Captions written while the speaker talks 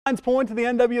Point to the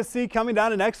NWC coming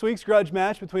down to next week's grudge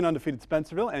match between undefeated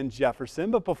Spencerville and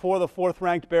Jefferson. But before the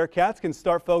fourth-ranked Bearcats can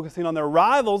start focusing on their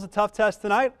rivals, a tough test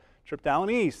tonight. Trip to Allen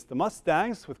East. The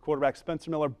Mustangs, with quarterback Spencer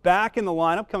Miller back in the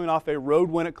lineup, coming off a road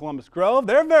win at Columbus Grove.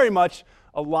 They're very much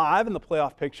alive in the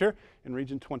playoff picture in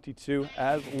Region 22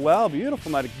 as well.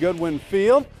 Beautiful night at Goodwin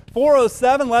Field.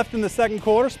 4:07 left in the second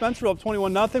quarter. Spencerville up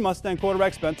 21-0. Mustang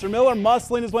quarterback Spencer Miller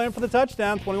muscling his way in for the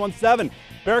touchdown, 21-7.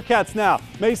 Bearcats now.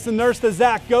 Mason Nurse to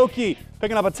Zach Goki,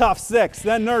 picking up a tough 6.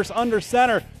 Then Nurse under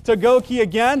center to Goki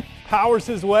again. Powers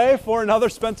his way for another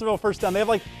Spencerville first down. They have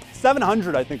like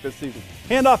 700, I think, this season.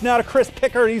 Handoff now to Chris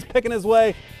Pickard. He's picking his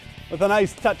way with a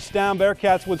nice touchdown.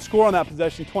 Bearcats would score on that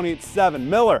possession, 28-7.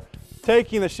 Miller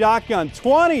taking the shotgun.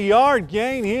 20-yard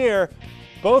gain here.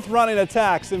 Both running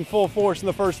attacks in full force in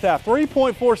the first half.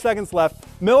 3.4 seconds left.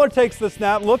 Miller takes the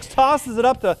snap, tosses it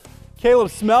up to Caleb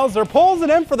Smelzer, pulls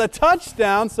it in for the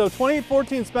touchdown. So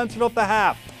 28-14 Spencerville at the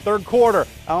half. Third quarter,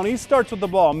 Allen East starts with the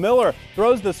ball. Miller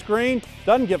throws the screen,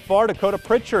 doesn't get far. Dakota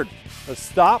Pritchard, a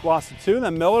stop, lost it 2.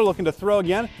 Then Miller looking to throw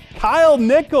again. Kyle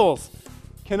Nichols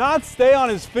cannot stay on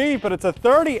his feet, but it's a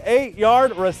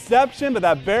 38-yard reception. But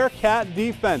that Bearcat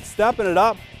defense stepping it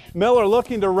up. Miller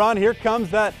looking to run. Here comes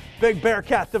that big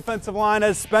Bearcat defensive line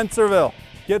as Spencerville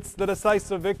gets the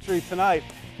decisive victory tonight.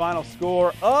 Final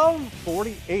score of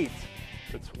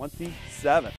 48-27.